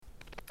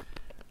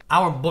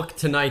Our book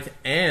tonight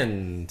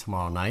and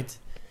tomorrow night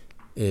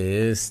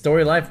is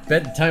Story Life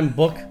Bedtime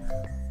Book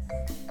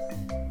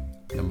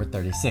number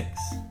 36.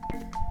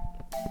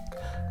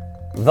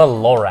 The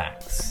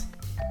Lorax.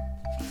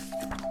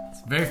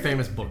 It's a very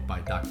famous book by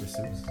Dr.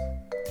 Seuss.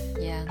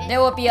 Yeah, there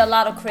will be a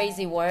lot of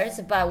crazy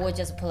words, but we'll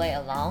just play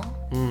along.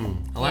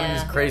 A lot of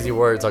these crazy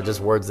words are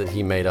just words that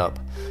he made up,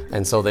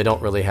 and so they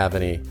don't really have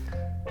any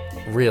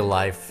real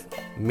life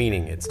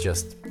meaning. It's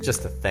just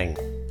a thing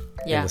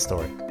in the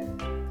story.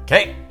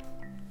 Okay.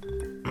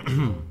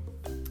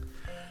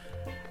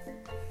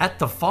 At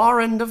the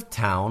far end of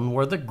town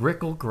where the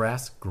grickle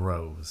grass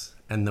grows,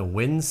 and the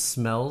wind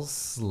smells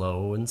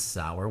slow and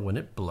sour when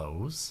it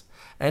blows,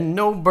 and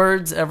no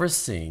birds ever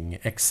sing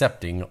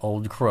excepting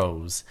old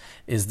crows,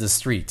 is the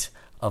street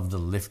of the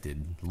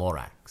lifted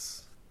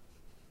Lorax.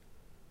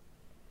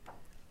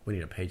 We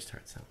need a page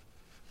turn sound.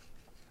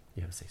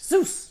 You have to say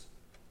Seuss.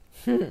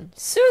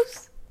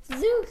 Seuss.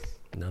 Zeus.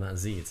 No, not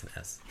Z, it's an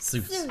S.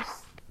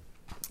 Seuss.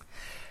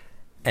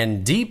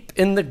 And deep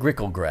in the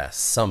grickle grass,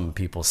 some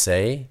people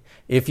say,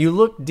 if you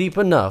look deep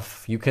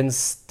enough, you can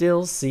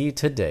still see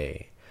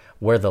today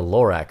where the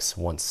Lorax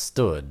once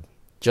stood,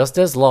 just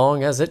as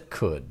long as it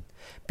could,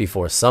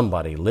 before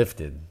somebody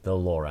lifted the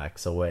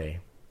Lorax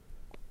away.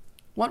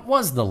 What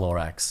was the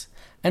Lorax,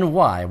 and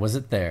why was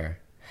it there?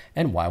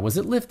 And why was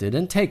it lifted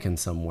and taken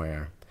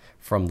somewhere?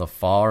 From the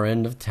far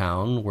end of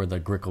town where the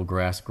grickle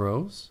grass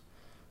grows?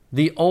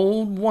 The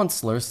old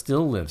Onceler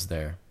still lives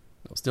there.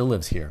 Still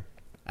lives here.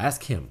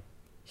 Ask him.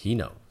 He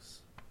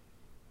knows.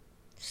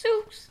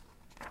 Seuss.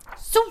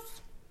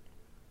 Seuss.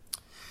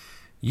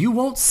 You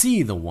won't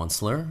see the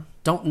Onceler.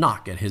 Don't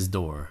knock at his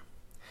door.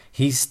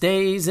 He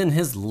stays in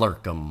his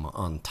lurkum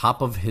on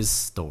top of his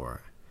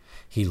store.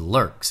 He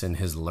lurks in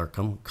his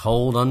lurkum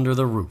cold under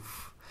the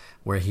roof,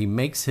 where he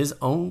makes his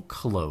own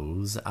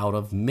clothes out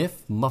of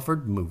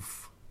muffered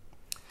moof.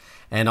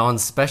 And on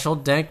special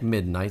dank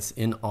midnights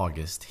in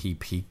August he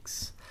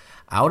peeks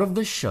out of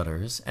the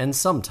shutters, and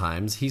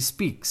sometimes he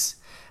speaks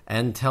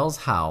and tells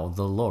how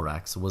the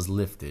Lorax was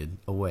lifted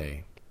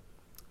away.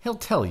 He'll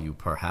tell you,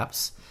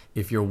 perhaps,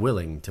 if you're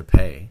willing to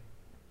pay.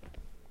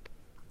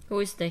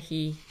 Who is the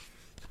he?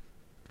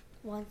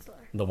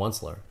 Onceler. The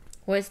Onceler.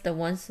 Who is the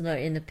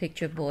Onceler in the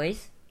picture,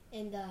 boys?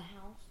 In the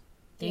house.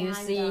 Do you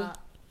see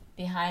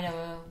behind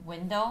a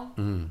window?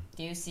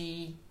 Do you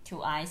see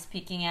two eyes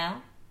peeking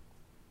out?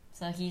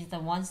 So he's the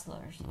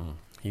Onceler.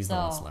 He's the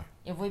Onceler.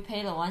 If we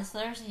pay the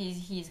Onceler,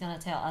 he's gonna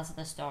tell us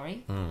the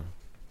story.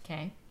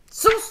 Okay.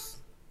 Seuss!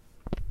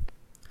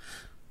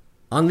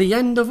 On the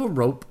end of a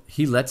rope,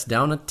 he lets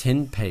down a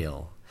tin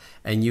pail,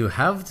 and you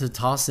have to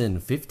toss in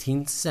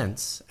 15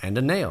 cents and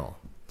a nail,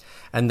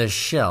 and the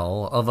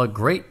shell of a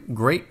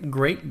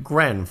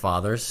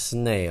great-great-great-grandfather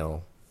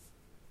snail.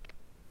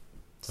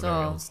 It's a very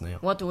So, old snail.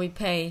 what do we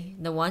pay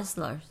the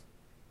Oncelers?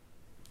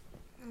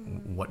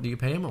 What do you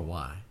pay him, or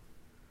why?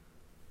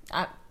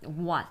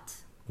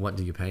 What? What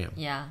do you pay him?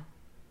 Yeah.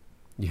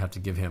 You have to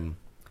give him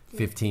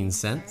 15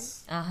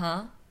 cents,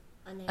 A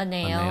a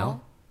nail.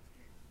 nail,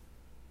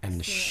 and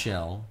the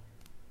shell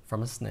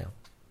from a snail.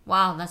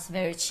 Wow, that's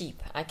very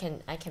cheap. I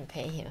can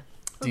pay him.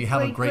 Do you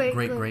have a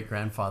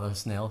great-great-great-grandfather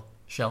snail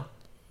shell?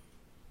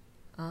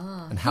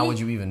 And how would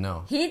you even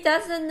know? He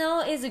doesn't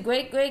know it's a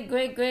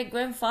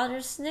great-great-great-great-grandfather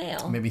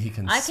snail. Maybe he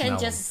can I smell can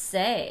just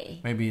say.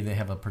 Maybe they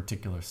have a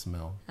particular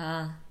smell.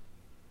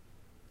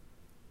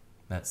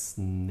 That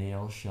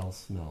snail shell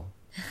smell.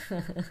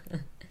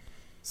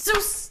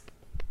 Seuss!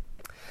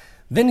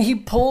 Then he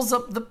pulls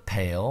up the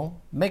pail,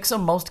 makes a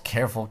most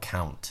careful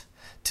count,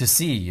 to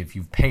see if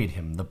you've paid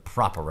him the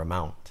proper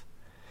amount.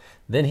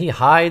 Then he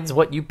hides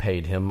what you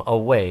paid him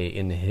away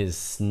in his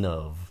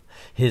snub,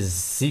 his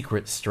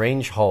secret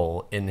strange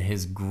hole in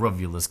his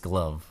gruvulous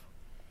glove.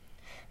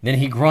 Then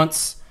he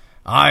grunts,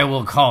 I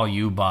will call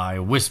you by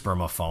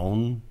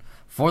whispermaphone,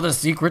 for the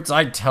secrets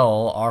I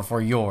tell are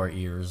for your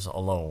ears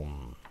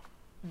alone.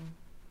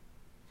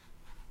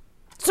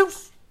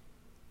 Seuss!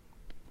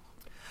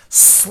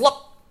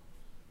 Slup!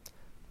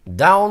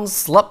 Down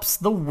slups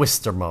the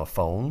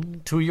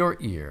whispermaphone to your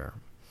ear,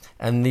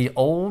 and the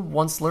old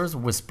Onceler's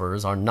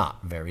whispers are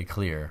not very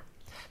clear,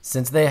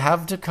 since they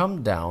have to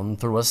come down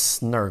through a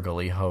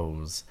snurgly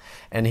hose,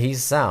 and he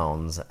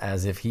sounds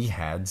as if he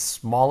had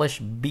smallish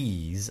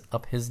bees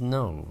up his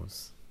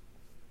nose.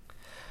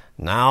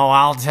 Now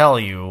I'll tell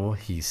you,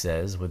 he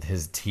says, with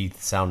his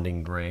teeth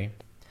sounding gray,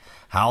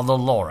 how the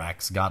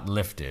Lorax got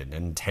lifted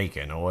and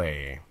taken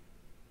away.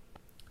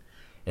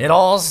 It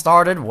all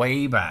started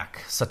way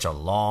back, such a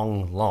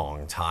long,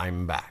 long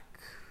time back.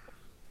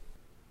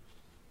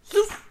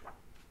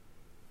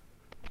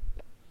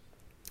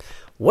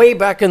 Way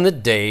back in the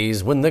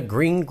days when the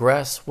green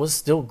grass was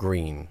still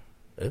green.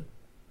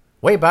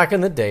 Way back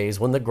in the days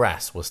when the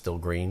grass was still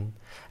green,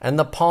 and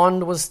the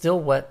pond was still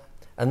wet,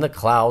 and the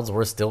clouds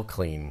were still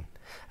clean,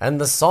 and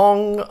the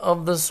song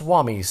of the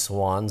swami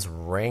swans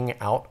rang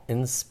out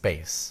in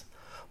space.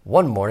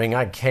 One morning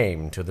I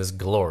came to this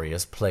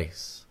glorious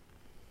place,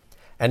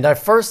 and I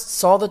first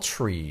saw the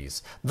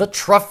trees, the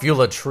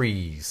truffula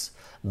trees,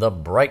 the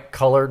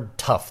bright-colored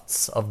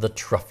tufts of the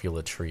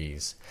truffula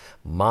trees,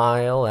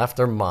 mile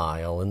after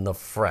mile in the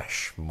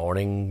fresh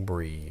morning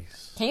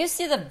breeze. Can you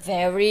see the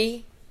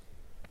very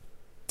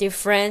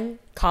different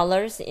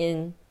colors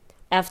in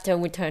after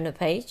we turn the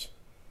page?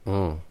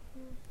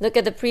 Look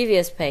at the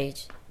previous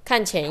page.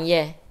 看前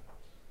页，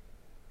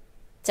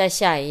再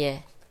下一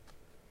页。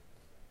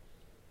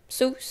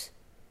Sus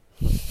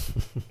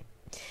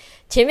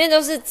前面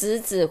都是紫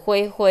紫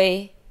灰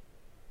灰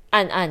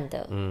暗暗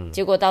的，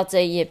结果到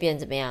这一页变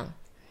怎么样？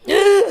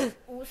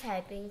五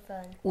彩缤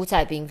纷，五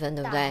彩缤纷，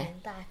对不对？大红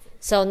大紫。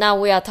So now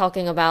we are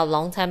talking about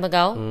long time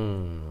ago,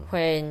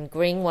 when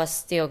green was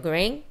still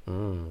green,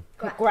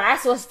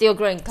 grass was still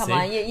green. Come See?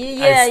 on,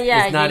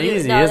 yeah. It's not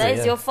easy, no, is it?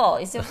 It's your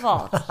fault. It's your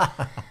fault.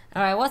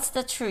 All right, what's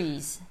the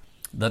trees?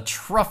 The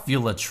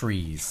truffula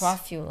trees.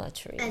 Truffula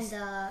trees.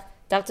 And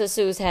Dr.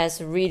 Seuss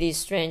has really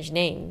strange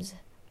names.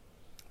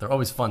 They're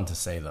always fun to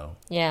say, though.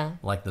 Yeah,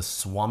 Like the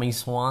swami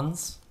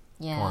swans.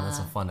 yeah. Come on, that's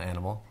a fun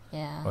animal.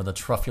 Yeah. Or the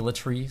truffula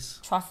trees.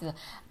 Truffula.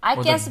 I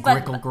Or guess, the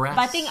but grickle grass.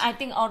 I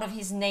think all of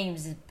his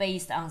names is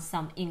based on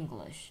some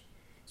English.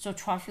 So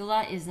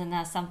truffula, isn't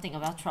that something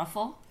about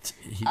truffle?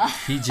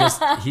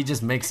 He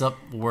just makes up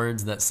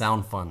words that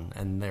sound fun,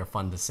 and they're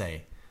fun to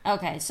say.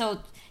 Okay, so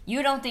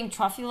you don't think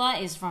truffula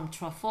is from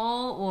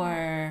truffle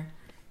or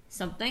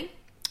something?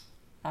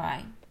 All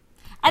right.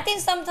 I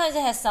think sometimes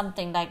it has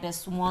something like the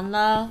swan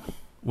love.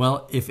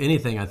 Well, if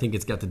anything, I think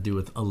it's got to do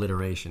with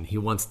alliteration. He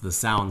wants the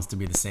sounds to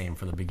be the same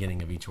for the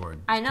beginning of each word.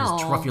 I know.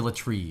 'Cause truffula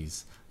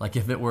trees. Like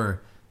if it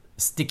were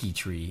sticky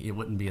tree, it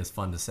wouldn't be as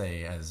fun to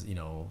say as,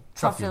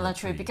 Truffula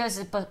tree, because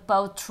it's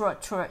both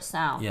tr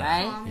sound, Yeah.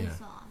 right? Swami Yeah.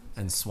 swans.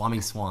 And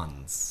swami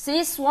swans.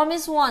 See, swami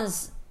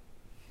swans.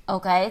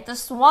 Okay, the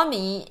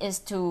swami is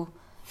to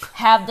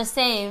have the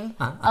same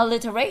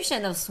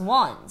alliteration of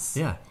swans.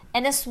 Yeah,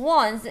 And the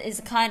swans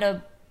is kind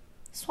of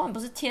swan 不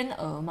是天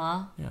鹅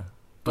吗？ yeah.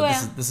 But 对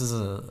啊。 this is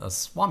a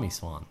swami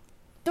swan.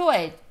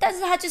 对，但是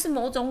它就是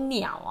某种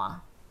鸟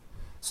啊。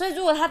所以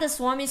如果它的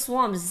swami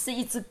swans 是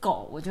一只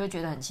狗，我就会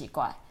觉得很奇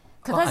怪。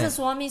可它是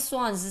swami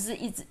swans 是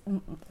一只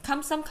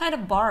some kind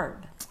of bird.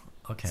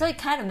 Okay. So it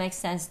kind of makes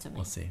sense to me.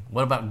 Let's see.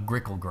 What about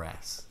grickle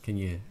grass? Can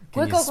you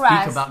Grickle speak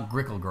grass. about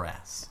grickle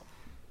grass?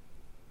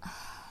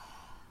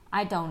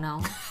 I don't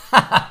know.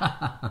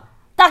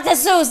 Dr.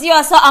 Seuss, you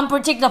are so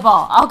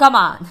unpredictable. Oh, come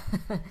on.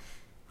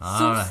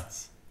 All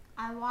right.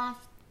 I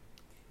watched.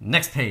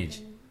 Next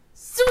page.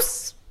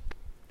 Seuss.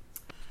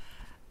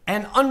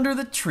 And under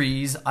the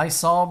trees I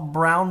saw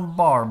brown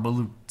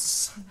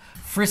barbaloots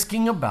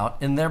frisking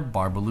about in their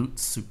barbaloot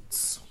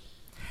suits,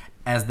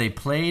 as they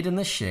played in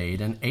the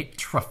shade and ate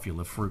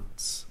truffula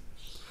fruits.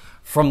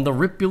 From the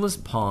ripulous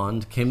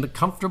pond came the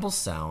comfortable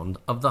sound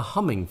of the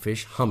humming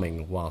fish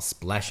humming while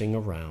splashing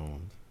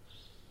around.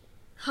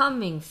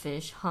 Humming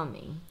fish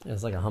humming.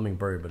 It's like a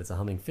hummingbird, but it's a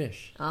humming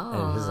fish. Oh,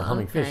 and if it's a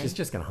humming fish, okay. it's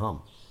just going to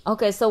hum.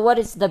 Okay, so what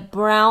is the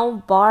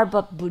brown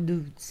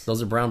barbaloots?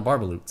 Those are brown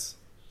barbaloots.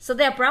 So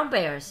they're brown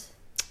bears.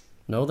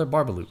 No, they're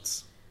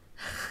barbaloots.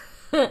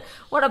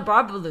 What are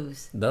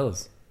barbaloots?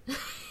 Those.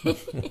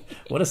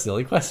 What a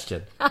silly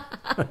question.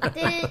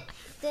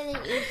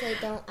 Didn't usually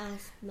don't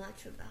ask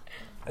much about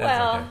them.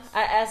 Well, okay.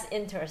 I ask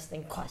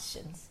interesting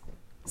questions.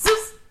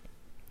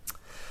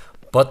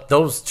 But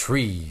those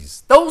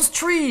trees, those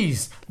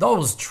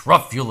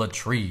truffula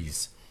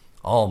trees.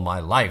 All my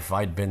life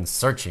I'd been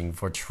searching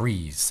for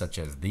trees such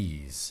as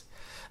these.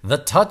 The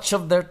touch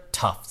of their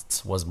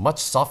tufts was much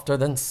softer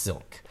than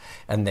silk,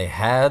 and they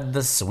had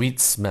the sweet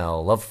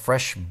smell of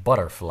fresh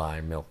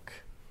butterfly milk.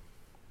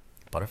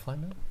 Butterfly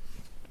milk?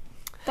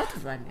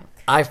 Butterfly milk.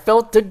 I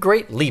felt a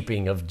great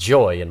leaping of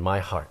joy in my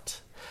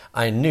heart.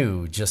 I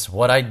knew just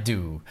what I'd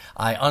do.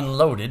 I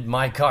unloaded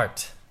my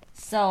cart.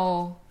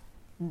 So,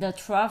 the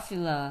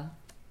truffula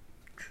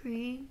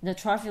Tree.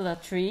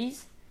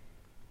 trees,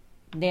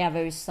 they are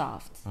very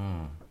soft.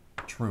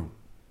 True.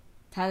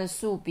 它的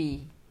树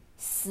比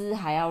丝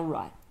还要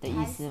软的意思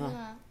吗？还是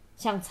吗？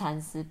像蚕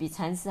丝，比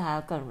蚕丝还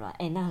要更软。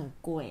哎，那很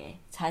贵哎，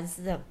蚕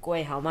丝很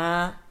贵，好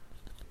吗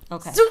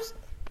 ？OK。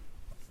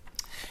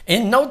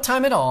 In no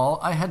time at all,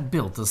 I had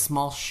built a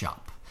small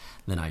shop.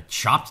 Then I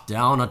chopped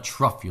down a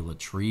truffula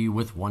tree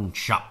with one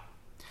chop.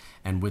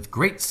 And with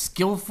great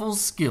skillful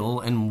skill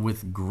and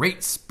with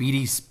great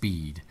speedy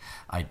speed,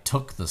 I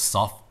took the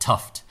soft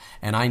tuft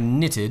and I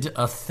knitted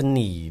a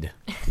thneed.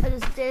 What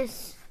is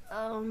this?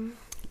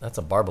 That's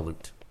a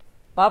barbaloot.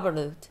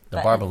 Barbaloot. The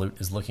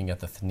barbaloot is looking at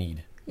the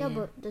thneed. No,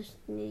 but this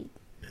need.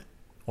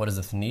 What is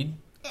a thneed?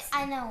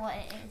 I know what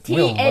it is.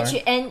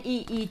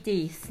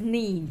 T-H-N-E-E-D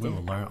sneed. We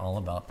will learn all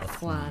about a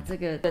哇， thneed. 这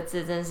个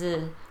字真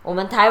是我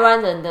们台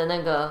湾人的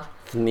那个，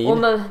 Thneed? 我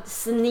们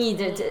sneed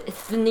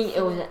sneed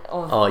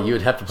Oh, you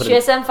would have to put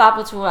学生发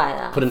不出来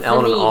啦。 put an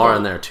L and an R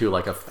in there too,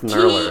 like a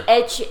thnerler.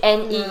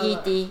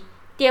 T-H-N-E-E-D，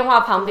 电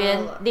话旁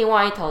边另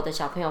外一头的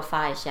小朋友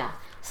发一下，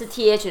是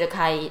T-H 的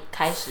开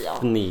始哦，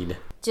 Thneed.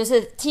 就是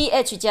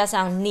T-H 加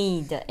上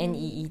need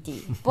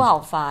N-E-E-D， 不好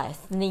发哎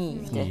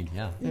 ，need。 Thneed,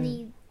 yeah.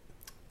 Need.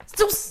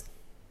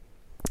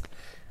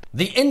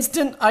 The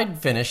instant I'd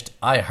finished,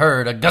 I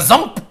heard a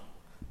gazump.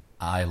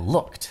 I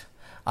looked.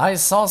 I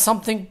saw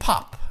something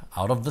pop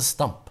out of the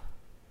stump.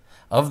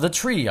 Of the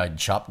tree I'd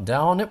chopped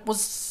down, it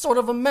was sort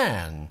of a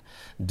man.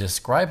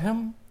 Describe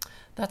him?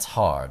 That's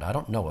hard. I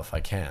don't know if I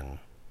can.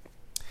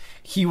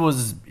 He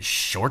was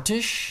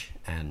shortish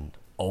and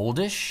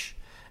oldish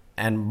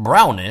and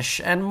brownish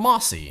and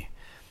mossy.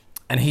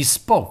 And he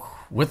spoke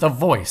with a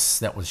voice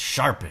that was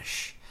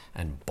sharpish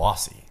and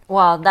bossy.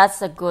 Wow,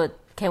 that's a good.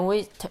 Can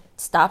we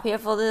stop here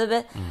for a little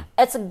bit?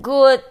 It's a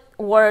good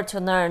word to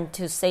learn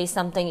to say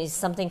something is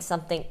something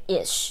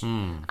ish.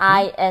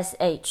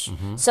 ISH.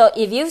 So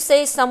if you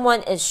say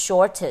someone is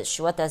shortish,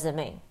 what does it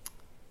mean?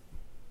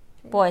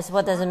 Boys,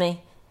 what does it mean?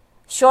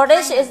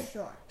 Shortish is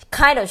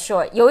kind of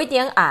short. 有一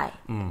点矮。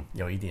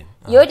有一点。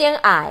有一点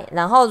矮。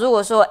然后如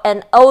果说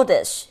and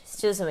oldish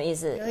就是什么意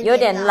思？有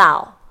点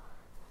老。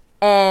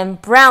And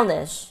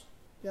brownish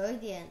有一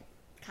点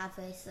咖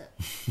啡色，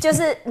就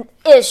是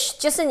ish，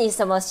 就是你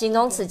什么形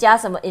容词加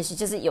什么 ish，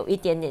 就是有一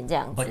点点这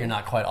样子。But you're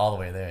not quite all the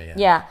way there yet.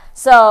 Yeah,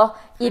 so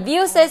if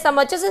you say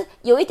someone 就是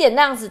有一点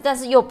那样子，但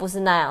是又不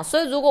是那样。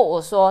所以如果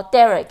我说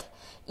Derek,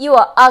 you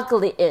are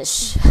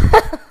ugly-ish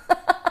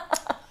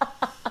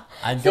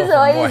 ，I'd go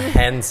for more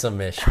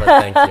handsome-ish, but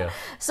thank you.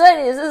 所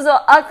以你是说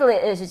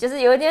ugly-ish， 就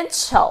是有点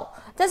丑，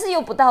但是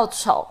又不到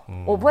丑。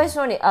我不会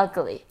说你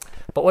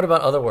ugly。But what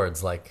about other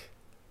words like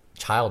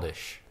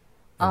childish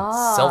and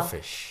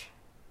selfish?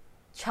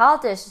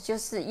 Childish 就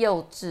是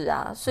幼稚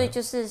啊，所以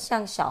就是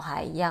像小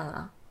孩一样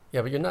啊。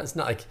Yeah, but you're not. It's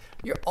not like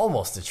you're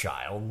almost a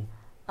child.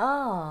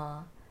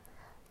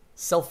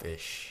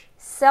 Selfish.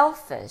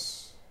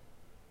 Selfish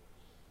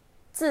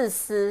自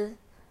私。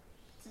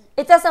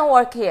It doesn't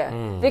work here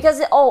because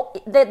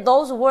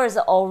those words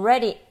are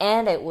already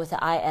ended with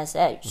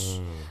ish.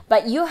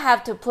 But you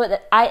have to put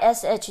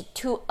ish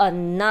to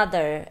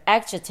another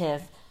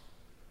adjective.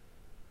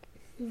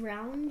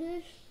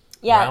 Roundish.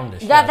 Yeah,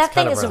 roundish, that thing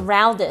kind of is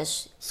round.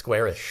 roundish,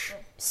 Squarish.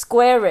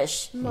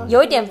 squarish.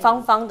 有一点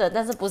方方的，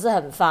但是不是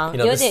很方； You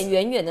know, 有一点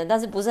圆圆的，但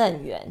是不是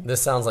很圆。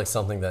 This sounds like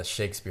something that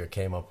Shakespeare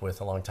came up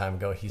with a long time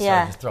ago. He Yeah.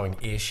 started just throwing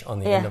ish on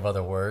the Yeah. end of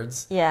other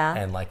words. Yeah.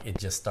 And like it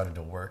just started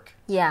to work.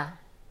 Yeah,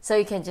 so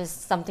you can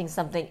just something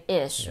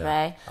ish, Yeah.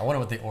 right? I wonder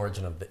what the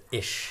origin of the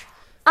ish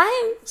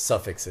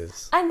suffix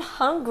is. I'm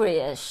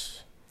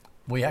hungry-ish.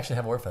 We actually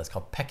have a word for that. It's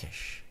called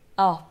peckish.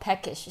 Oh,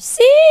 peckish.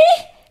 See,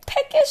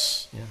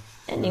 peckish. Yeah.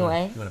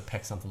 Anyway, You want to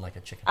peck something like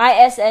a chicken.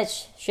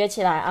 ish 学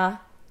起来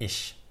啊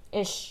Ish.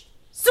 ish.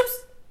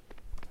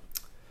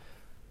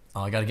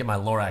 Oh, I got to get my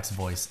Lorax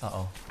voice.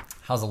 Uh-oh.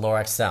 How's the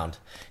Lorax sound?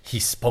 He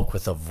spoke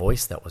with a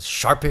voice that was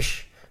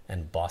sharpish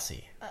and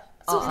bossy.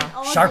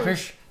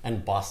 Sharpish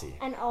and bossy.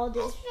 And all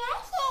this.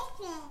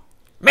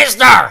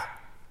 Mister!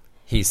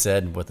 He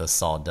said with a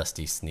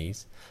sawdusty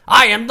sneeze.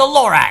 I am the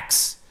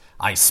Lorax.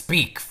 I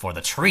speak for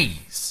the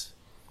trees.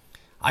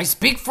 I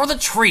speak for the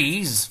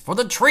trees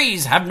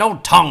have no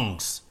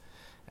tongues.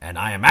 And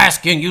I am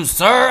asking you,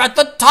 sir, at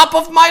the top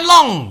of my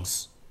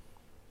lungs.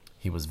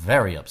 He was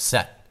very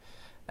upset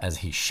as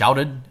he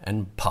shouted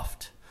and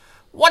puffed.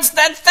 What's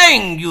that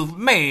thing you've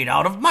made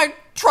out of my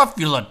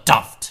truffula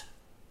tuft?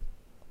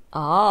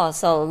 Oh,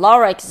 so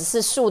Lorax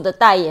是树的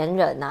代言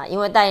人啊，因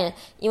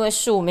为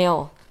树没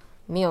有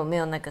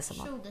那个什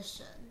么，树的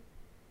神。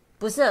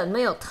不是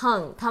没有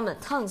tongue， 他们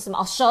tongue 是什么？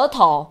哦，舌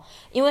头，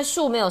因为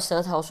树没有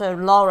舌头，所以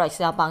Lorax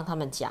要帮他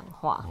们讲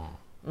话。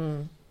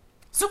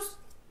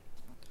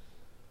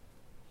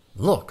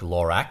Look,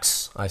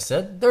 Lorax, I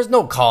said, there's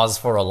no cause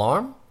for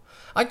alarm.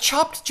 I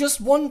chopped just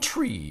one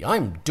tree.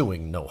 I'm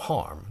doing no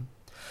harm.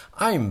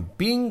 I'm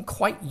being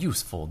quite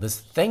useful.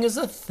 This thing is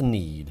a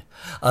thneed.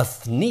 A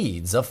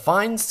thneed's a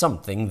fine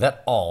something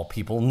that all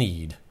people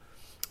need.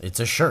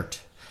 It's a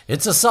shirt.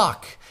 It's a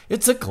sock.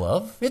 It's a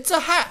glove. It's a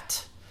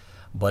hat.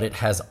 But it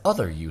has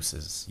other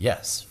uses,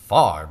 yes,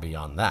 far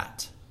beyond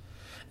that.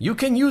 You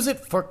can use it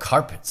for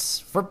carpets,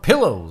 for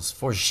pillows,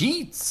 for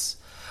sheets,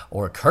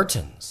 or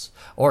curtains,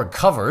 or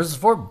covers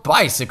for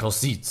bicycle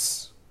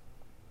seats.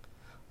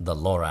 The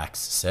Lorax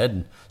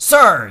said,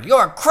 Sir,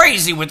 you're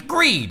crazy with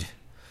greed.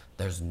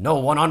 There's no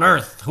one on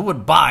earth who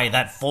would buy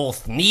that full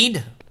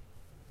thneed.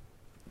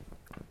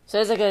 所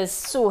以这个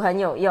树很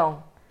有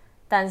用，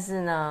但是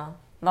呢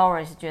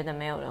 ，Lorax 觉得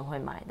没有人会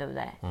买，对不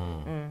对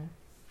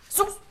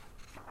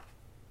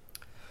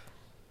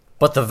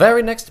But the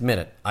very next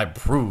minute, I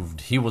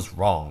proved he was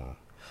wrong.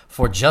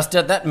 For just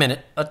at that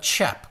minute, a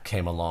chap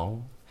came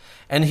along,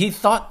 and he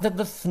thought that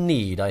the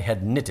thneed I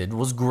had knitted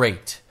was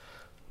great.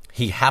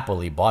 He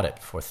happily bought it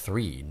for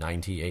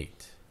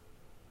 $3.98.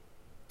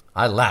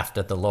 I laughed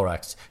at the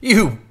Lorax.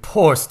 You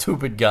poor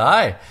stupid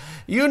guy.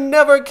 You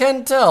never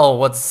can tell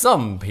what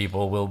some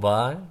people will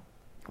buy.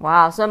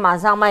 哇，所以马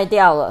上卖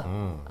掉了。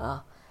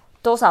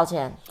多少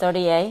钱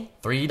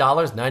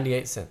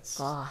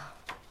 ？38。$3.98.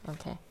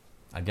 Okay.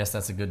 I guess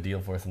that's a good deal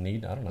for a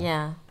thneed. I don't know.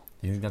 Yeah.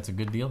 Do you think that's a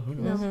good deal? Who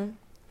knows?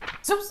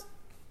 Soups.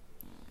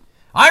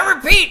 I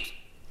repeat,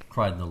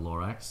 cried the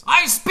Lorax.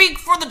 I speak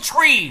for the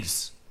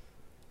trees.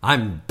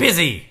 I'm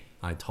busy,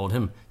 I told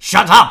him.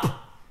 Shut up,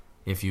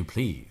 if you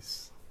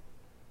please.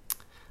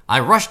 I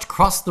rushed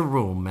across the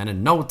room and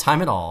in no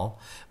time at all,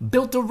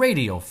 built a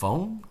radio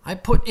phone. I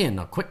put in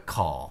a quick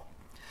call.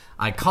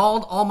 I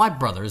called all my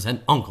brothers and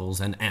uncles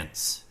and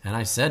aunts, and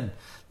I said,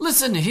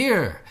 "Listen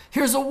here,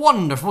 here's a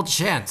wonderful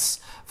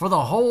chance for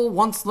the whole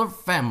Onceler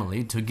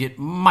family to get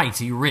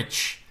mighty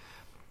rich.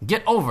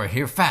 Get over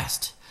here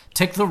fast.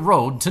 Take the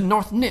road to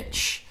North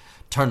Nitch.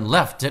 Turn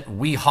left at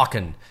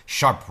Weehawken,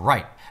 sharp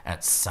right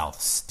at South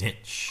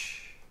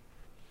Stitch."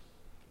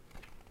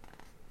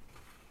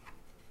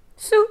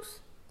 Sus.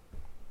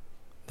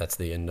 That's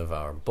the end of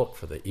our book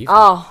for the evening.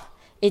 哦，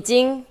已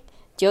经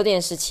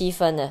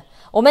9:17了。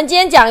我们今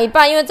天讲一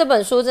半，因为这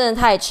本书真的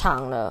太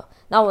长了。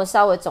那我们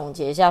稍微总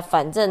结一下，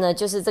反正呢，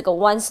就是这个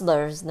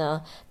Oncelers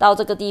呢，到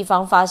这个地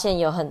方发现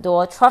有很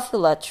多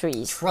truffula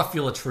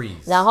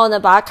trees， 然后呢，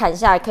把它砍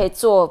下来，可以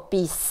做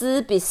比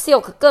丝、比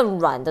silk 更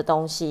软的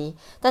东西。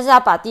但是他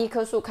把第一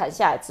棵树砍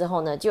下来之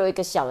后呢，就有一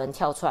个小人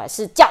跳出来，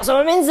是叫什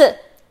么名字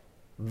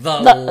The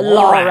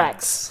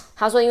Lorax。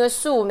他说，因为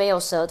树没有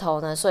舌头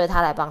呢，所以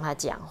他来帮他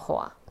讲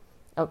话。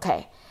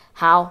OK，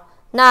 好，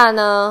那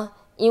呢，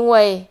因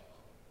为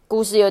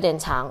故事有点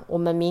长，我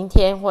们明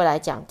天会来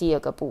讲第二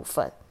个部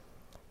分。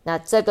那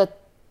这个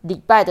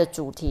礼拜的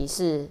主题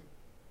是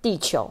地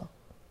球，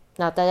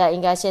那大家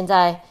应该现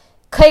在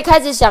可以开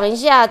始想一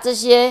下这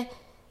些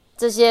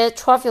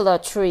truffula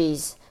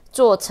trees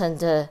做成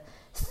的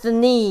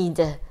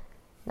thneed，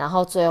 然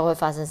后最后会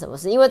发生什么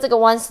事？因为这个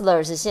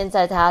Oncelers 现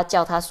在他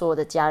叫他所有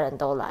的家人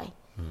都来，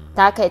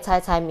大家可以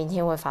猜猜明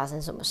天会发生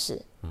什么事。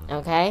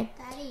OK，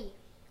 Daddy,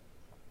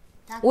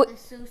 Dr.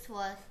 Seuss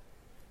was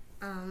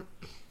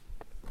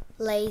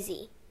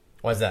lazy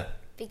Why's that?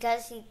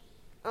 because he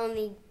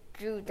only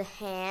drew the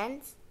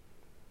hands.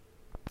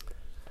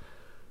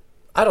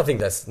 I don't think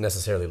that's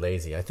necessarily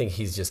lazy. I think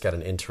he's just got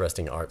an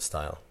interesting art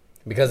style.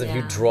 Because if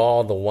you Yeah.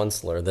 draw the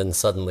Onceler, then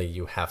suddenly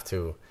you have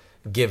to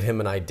give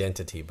him an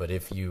identity. But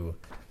if you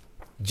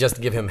just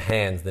give him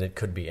hands, then it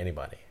could be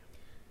anybody.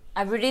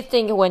 I really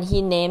think when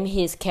he named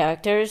his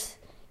characters,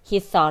 he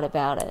thought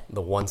about it.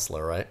 The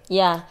Onceler, right?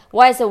 Yeah.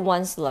 Why is it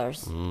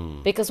Oncelers?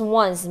 Because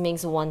once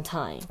means one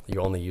time.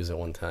 You only use it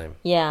one time.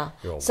 Yeah.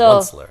 You're a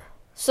So, Onceler.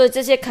 所以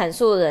这些砍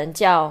树的人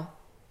叫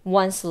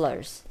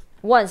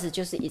Oncelers。Once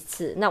就是一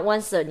次，那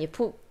Onceler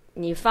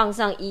你放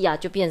上一啊，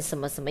就变什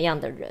么什么样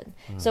的人。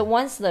所以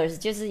Oncelers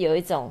就是有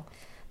一种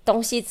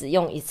东西只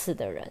用一次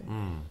的人。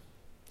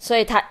所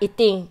以他一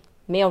定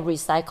没有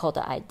recycle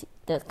的 idea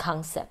的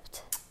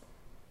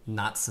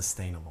concept。Not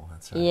sustainable,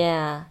 that's right.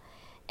 Yeah.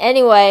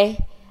 Anyway,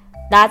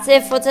 that's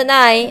it for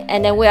tonight.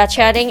 And then we are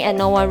chatting and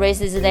no one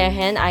raises their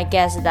hand. I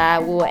guess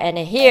that we will end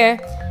it here.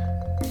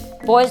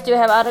 Boys, do you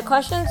have other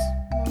questions?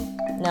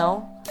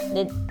 No?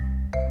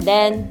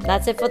 Then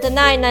that's it for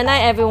tonight. Night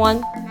night,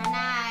 everyone.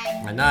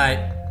 Night night. Night night.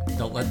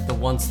 Don't let the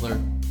Onceler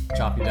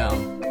chop you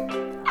down.